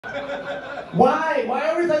Why? Why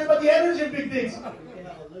are we talking about the energy of big dicks?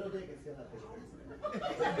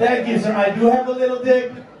 Thank you, sir. I do have a little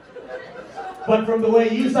dick. But from the way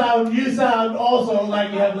you sound also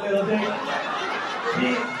like you have a little dick.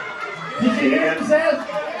 Did you hear him say?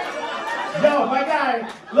 Yo, my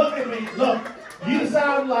guy, look at me. Look, you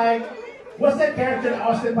sound like, what's that character in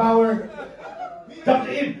Austin Power? Dr.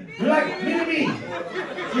 Im. You're like me.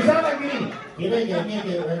 You sound like me.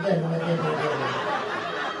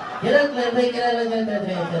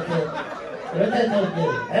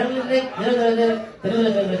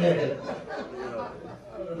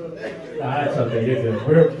 Nah, that's okay, you're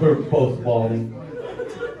good. We're both balding.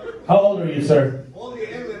 How old are you, sir?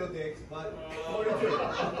 Only a little dicks, but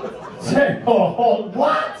 42. Say, oh,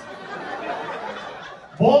 what?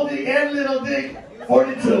 Baldy and little dick,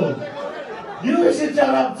 42. You should shut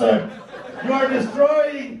up, sir. You are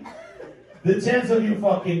destroying the chance of you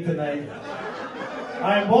fucking tonight.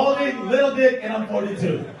 I'm balding, little dick, and I'm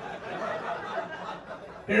 42.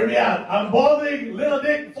 Hear me out. I'm balding, little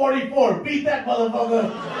dick, 44. Beat that motherfucker.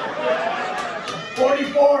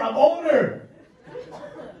 44, I'm older.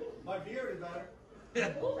 My beard is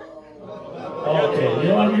better. Okay, you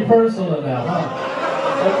don't want to be personal now, huh?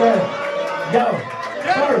 Okay. Yo,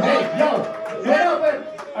 sir, hey, yo. Wait up,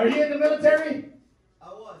 are you in the military? I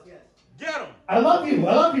was, yes. Get him! I love you.